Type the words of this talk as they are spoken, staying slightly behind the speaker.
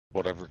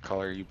Whatever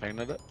color you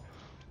painted it.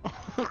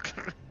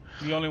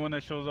 The only one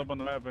that shows up on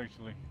the map,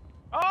 actually.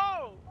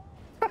 Oh!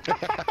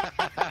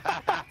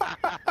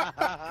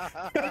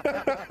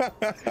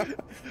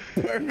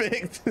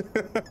 Perfect.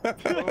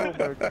 Oh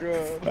my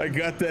god. I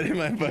got that in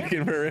my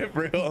fucking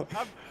peripheral.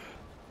 I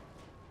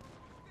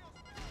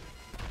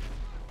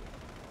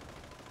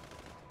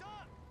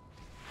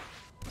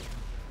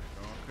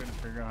couldn't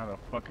figure out how to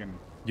fucking...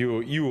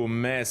 You a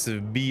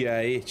massive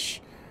bitch.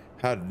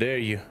 How dare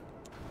you?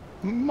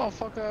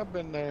 Motherfucker, I've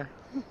been there.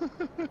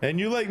 And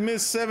you like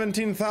missed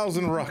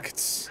 17,000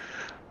 rockets.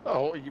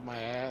 Oh, you my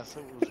ass.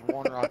 It was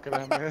one rocket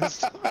I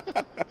missed.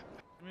 Let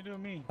me do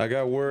me. I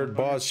got word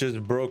boss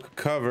just broke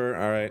cover.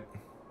 All right.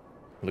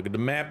 Look at the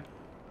map.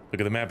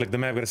 Look at the map. Look at the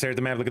map. Gotta stare at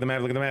the map. Look at the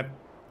map. Look at the map.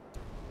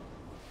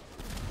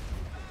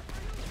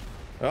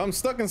 I'm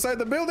stuck inside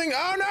the building.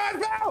 Oh no, I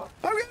fell!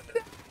 I'm gonna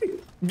die!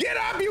 Get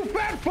up, you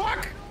fat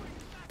fuck!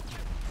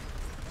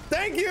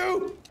 Thank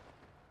you!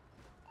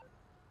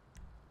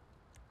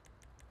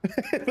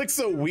 It looks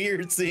so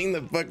weird seeing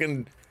the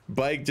fucking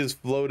bike just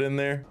float in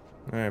there.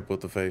 Alright, put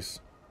the face.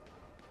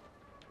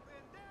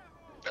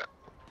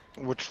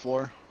 Which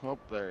floor? Oh,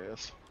 there he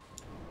is.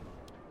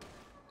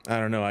 I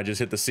don't know, I just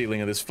hit the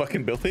ceiling of this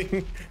fucking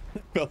building.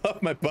 Fell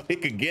off my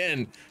bike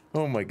again.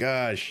 Oh my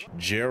gosh.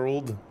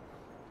 Gerald.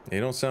 You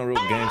don't sound real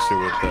gangster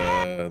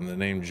with the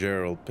name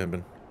Gerald,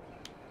 pimpin'.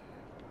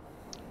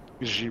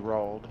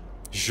 Gerald.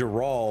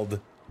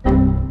 Gerald.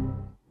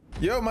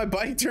 Yo, my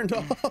bike turned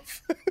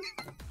off.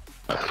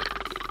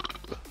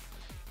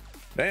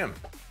 Damn.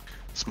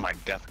 It's my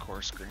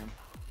deathcore scream.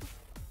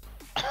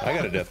 I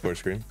got a deathcore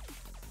scream.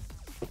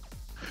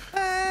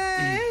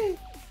 Hey.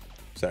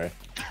 Sorry.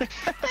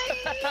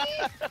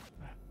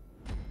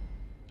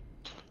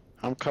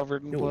 I'm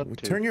covered in blood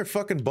too. Turn your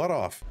fucking butt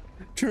off.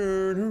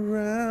 Turn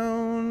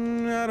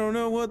around. I don't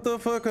know what the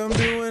fuck I'm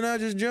doing. I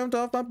just jumped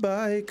off my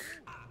bike.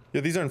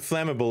 Yeah, these aren't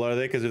flammable, are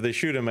they? Because if they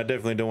shoot him, I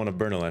definitely don't want to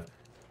burn alive.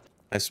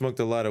 I smoked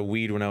a lot of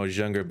weed when I was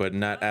younger, but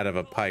not out of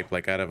a pipe,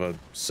 like out of a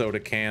soda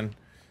can.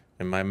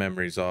 And my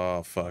memory's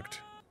all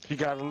fucked. You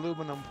got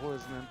aluminum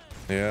poisoning.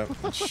 Yeah,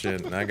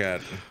 shit. I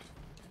got...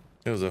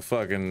 It was a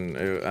fucking...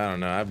 I don't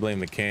know. I blame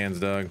the cans,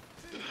 dog.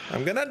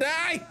 I'm gonna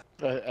die!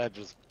 I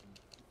just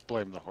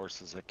blame the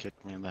horses that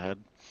kicked me in the head.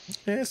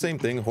 Yeah, same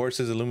thing.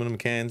 Horses, aluminum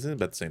cans, it's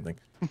about the same thing.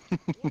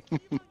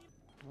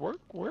 Where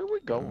are we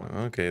going?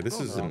 Okay, this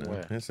is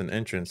an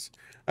entrance.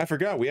 I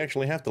forgot we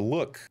actually have to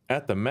look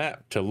at the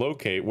map to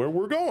locate where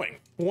we're going.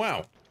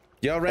 Wow.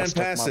 Y'all ran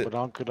past it.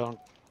 Badonkadonk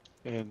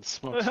in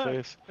Smoke's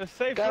face. The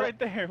safe's Got right it.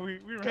 there. We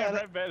ran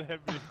right by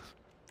that bitch.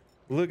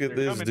 Look at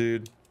They're this coming.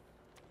 dude.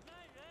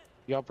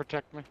 Y'all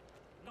protect me?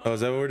 Oh,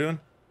 is that what we're doing?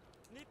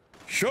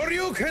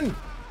 Shoryuken!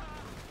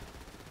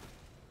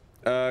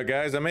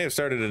 Guys, I may have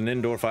started an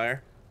indoor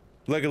fire.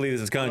 Luckily,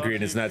 this is concrete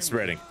and it's not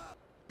spreading.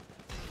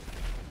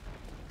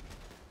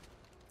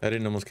 I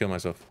didn't almost kill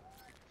myself.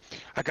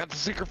 I got the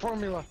secret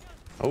formula.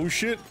 Oh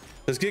shit.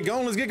 Let's get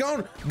going, let's get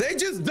going. They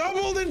just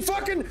doubled and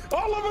fucking,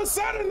 all of a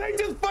sudden, they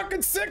just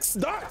fucking 6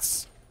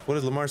 dots. What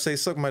does Lamar say?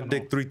 Suck my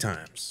dick 3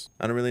 times.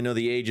 I don't really know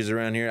the ages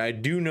around here. I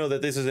do know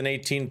that this is an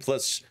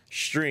 18+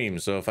 stream,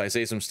 so if I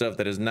say some stuff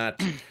that is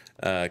not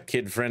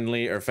kid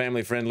friendly or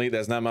family friendly,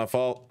 that's not my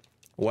fault.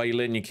 Why you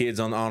letting your kids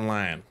on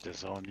online?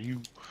 That's on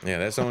you. Yeah,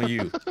 that's on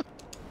you.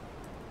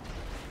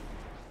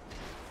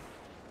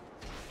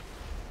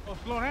 Oh,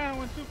 slow down.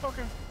 Went too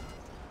fucking...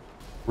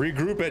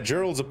 Regroup at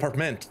Gerald's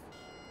apartment.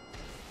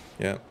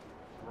 Yeah.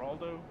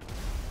 Geraldo.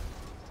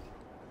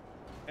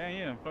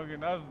 Yeah,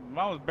 fucking... I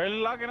was barely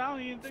locking out.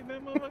 You didn't think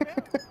that motherfucker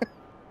out?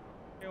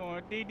 It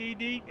went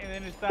D, and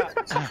then it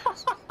stopped.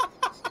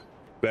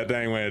 That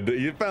thing went,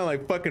 you sound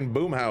like fucking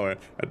Boomhauer.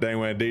 That thing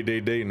went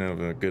D.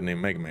 No, good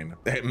name, Mega Man.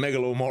 That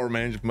Megalomar,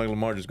 man. Just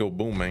Megalomar, just go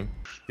boom, man.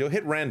 Yo,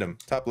 hit random,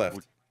 top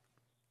left.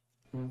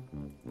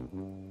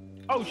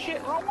 Oh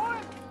shit, wrong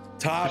one.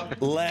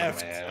 Top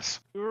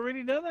left. We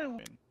already done that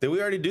one. Did we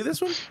already do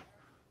this one?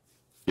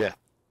 Yeah.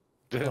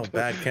 Oh,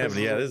 bad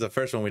Kevin. Yeah, this is the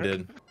first one we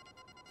did.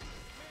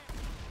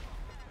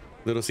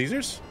 Little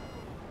Caesars?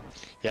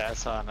 Yeah, I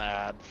saw an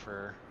ad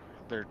for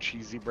their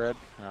cheesy bread,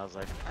 and I was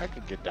like, I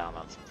could get down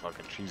on some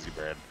fucking cheesy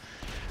bread.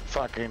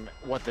 Fucking,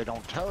 what they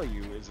don't tell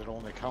you is it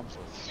only comes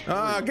with...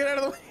 Ah, get out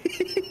of the way.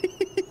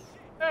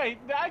 Hey,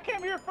 I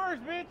came here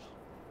first, bitch.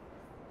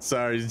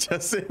 Sorry,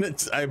 Justin,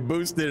 I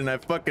boosted and I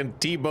fucking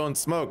T-bone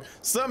smoke.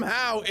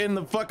 Somehow in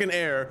the fucking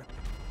air.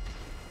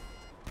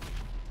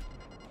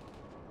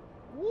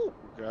 Woo,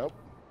 go.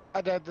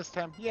 I died this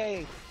time.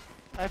 Yay.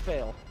 I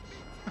fail.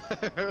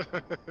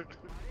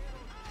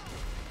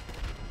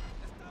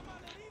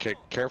 Okay,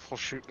 careful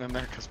shooting in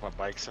there because my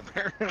bike's in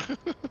there.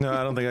 No,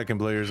 I don't think I can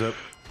blow yours up.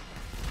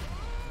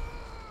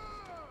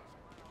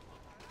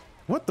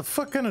 What the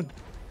fuck kind of...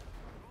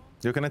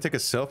 Yo, can I take a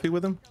selfie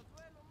with him?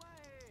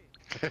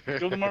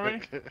 Killed him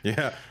already?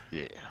 Yeah.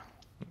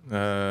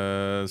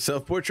 Yeah.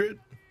 Self-portrait?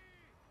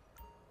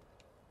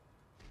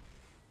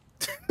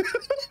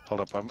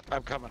 Hold up,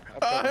 I'm coming.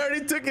 I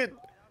already took it.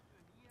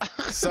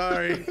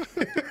 Sorry.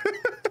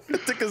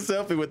 Took a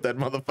selfie with that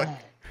motherfucker.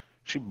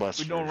 She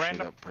busted We doing her shit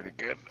random? up pretty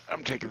good.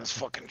 I'm taking this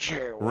fucking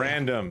chair away.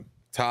 Random.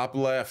 Top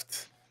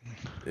left.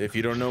 If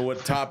you don't know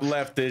what top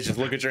left is, just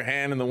look at your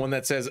hand and the one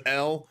that says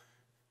L.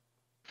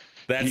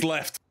 That's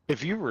left.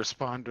 If you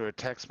respond to a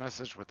text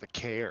message with a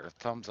K or a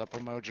thumbs up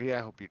emoji, I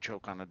hope you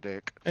choke on a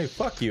dick. Hey,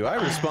 fuck you. I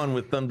respond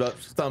with thumbs up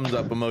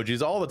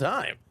emojis all the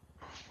time.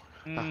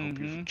 I hope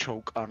you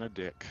choke on a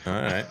dick. All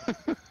right.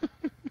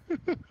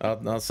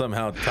 I'll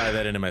somehow tie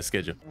that into my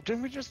schedule.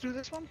 Didn't we just do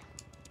this one?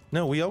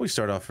 No, we always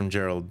start off from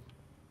Gerald.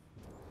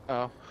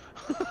 Oh.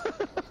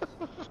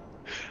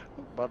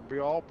 About to be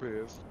all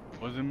pissed.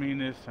 Wasn't mean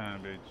this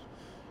time, bitch.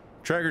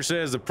 Tracker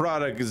says the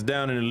product is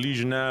down in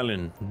Elysian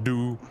Island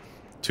due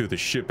to the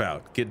ship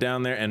out. Get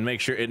down there and make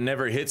sure it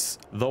never hits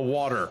the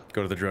water.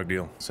 Go to the drug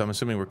deal. So I'm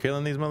assuming we're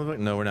killing these motherfuckers?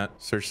 No, we're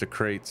not. Search the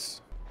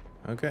crates.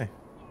 Okay.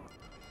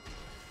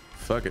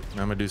 Fuck it. I'm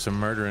gonna do some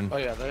murdering. Oh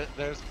yeah,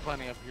 there's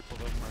plenty of people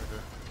that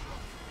murder.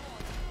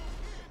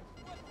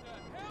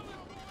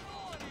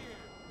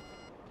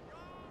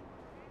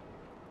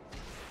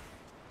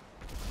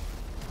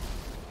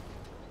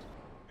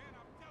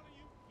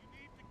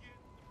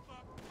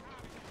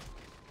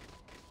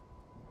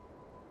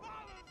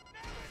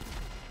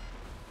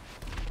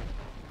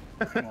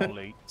 I'm all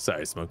late.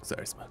 Sorry, Smoke.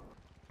 Sorry, Smoke.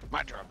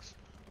 My drugs.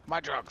 My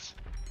drugs.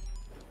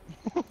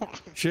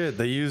 Shit,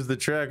 they use the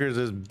trackers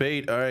as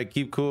bait. All right,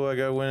 keep cool. I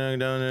got winning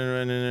down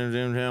there.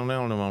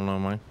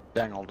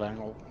 Dangle,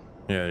 dangle.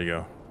 Yeah, there you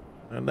go.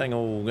 That dang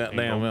old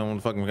goddamn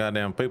fucking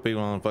goddamn pee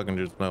on fucking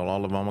just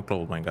all over all my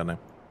clothes, man. Goddamn.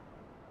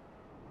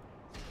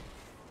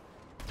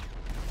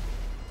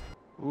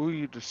 Ooh,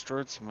 you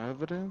destroyed some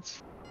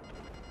evidence?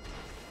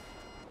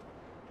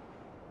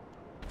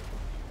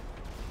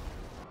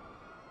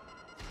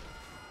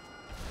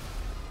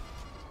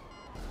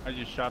 I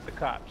just shot the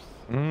cops.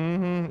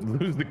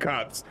 Lose the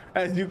cops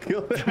as you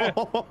kill them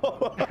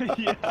all.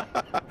 Yeah.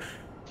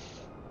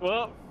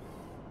 Well,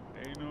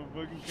 ain't no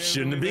fucking cameras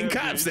Shouldn't have been in that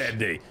cops bitch. that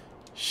day.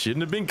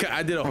 Shouldn't have been.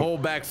 I did a whole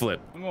backflip.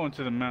 I'm going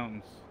to the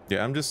mountains.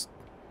 Yeah, I'm just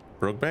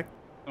broke back.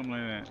 Something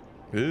like that.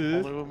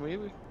 Only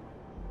with me.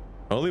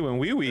 Only when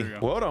wee wee. There you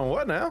go. Hold on,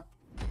 what now?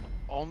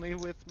 Only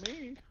with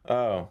me.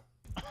 Oh.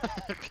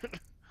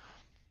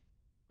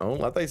 Oh, I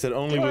thought you said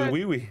only with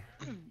wee wee.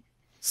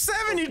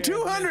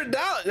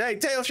 $7,200. Hey,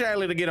 tell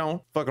Shiley to get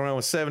on. Fuck around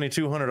with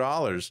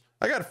 $7,200.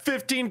 I got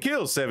 15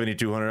 kills.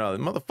 $7,200.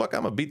 Motherfucker,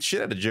 I'm gonna beat the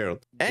shit out of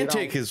Gerald and Get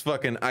take on. his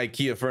fucking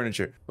IKEA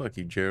furniture. Fuck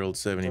you, Gerald.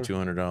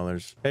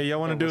 $7,200. Hey, y'all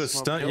want to That do a was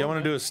Smoke stunt? Y'all Hill, want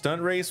to man. do a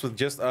stunt race with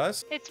just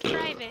us? It's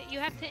private. You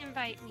have to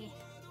invite me.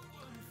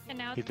 And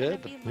now He it's gonna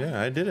did? be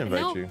Yeah, I did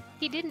invite no, you.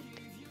 he didn't.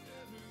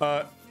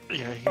 Yeah, he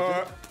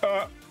did.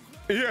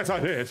 Yes, I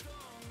did.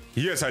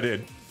 Yes, I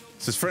did. It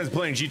says friends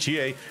playing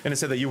GTA, and it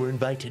said that you were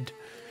invited.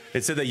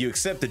 It said that you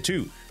accepted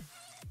too.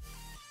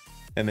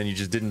 And then you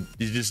just didn't,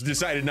 you just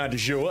decided not to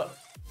show up.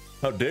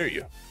 How dare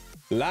you?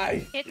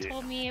 Lie. It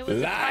told me it was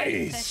a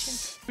private session.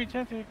 Lies. We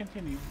just to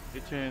continue.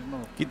 Get your ass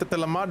moved. Quítate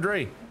la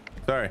madre.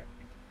 Sorry.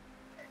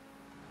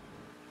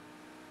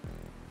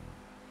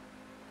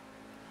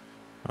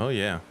 Oh,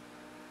 yeah.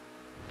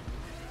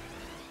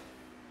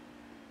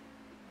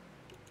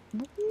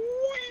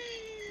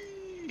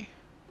 Whee!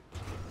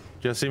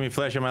 Y'all see me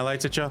flashing my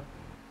lights at y'all?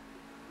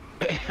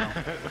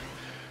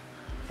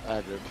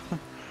 I did.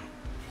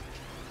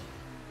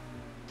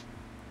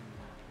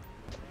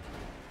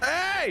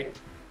 Hey!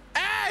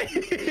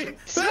 Hey!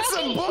 That's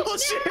some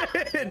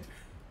bullshit!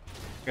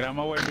 Get out of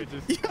my way,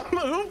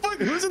 bitches.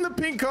 Who's in the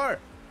pink car?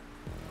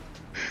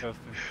 Justin.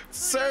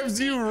 Serves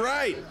you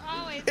right.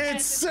 Always It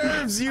has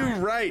serves you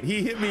right.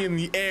 He hit me in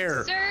the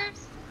air.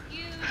 serves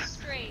you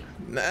straight.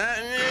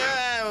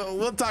 Yeah,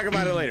 we'll talk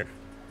about it later.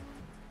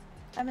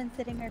 I've been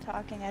sitting here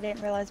talking. I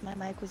didn't realize my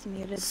mic was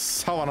muted.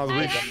 Sábanos,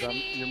 Hi, bitch.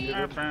 Andy.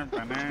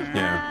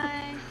 Yeah.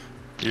 Hi.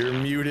 You're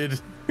muted.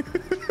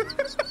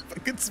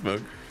 Fucking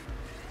smoke.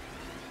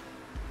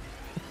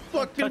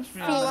 Fucking touch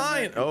me on the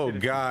flying. neck. Oh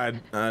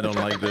God, I don't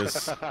like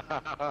this.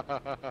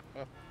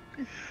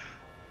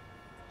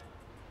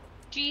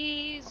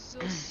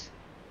 Jesus.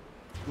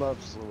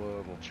 Loves the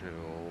little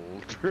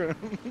children.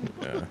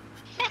 Yeah.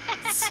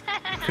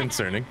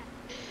 Concerning.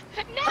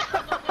 No!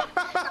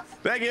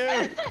 Thank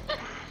you.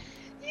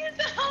 You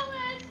dumb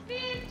ass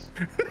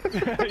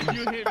bitch!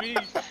 You hit me.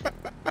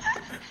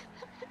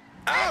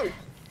 Oh.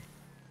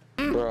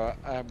 Bro,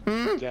 I'm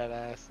dead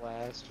ass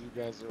last. You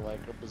guys are like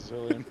a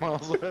bazillion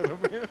miles ahead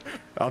of me.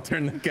 I'll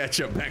turn the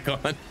ketchup back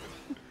on.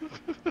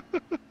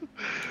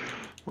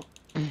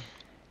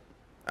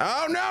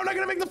 Oh no, I'm not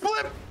gonna make the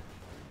flip.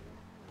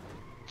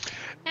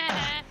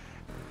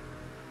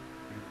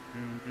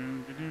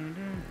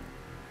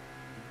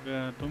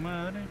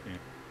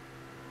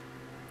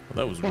 Well,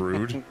 that was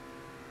rude. You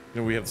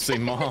know, we have the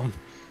same mom.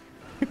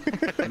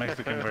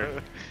 Mexican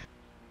version.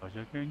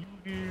 Can you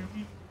hear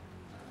me?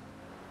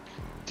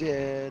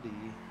 Daddy.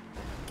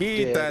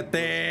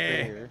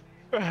 Quítate.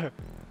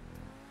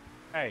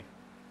 Hey,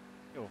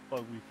 yo, fuck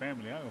we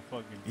family. I don't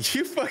fucking.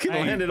 You fucking I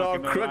ain't landed all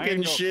fucking know. I crooked ain't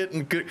and no- shit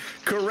and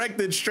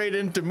corrected straight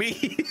into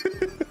me.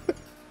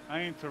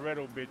 I ain't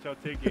Toretto, bitch. I'll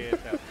take your ass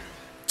out.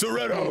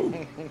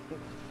 Toretto!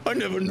 I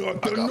never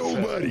knocked on got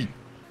nobody.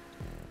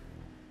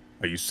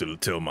 I used to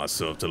tell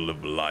myself to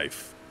live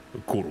life a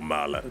quarter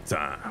mile at a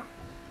time.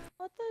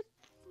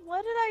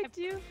 What did I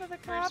do for the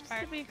cops to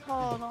part. be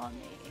called on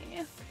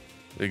me?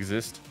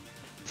 Exist?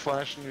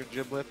 Flashing your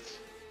giblets.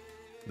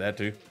 That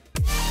too.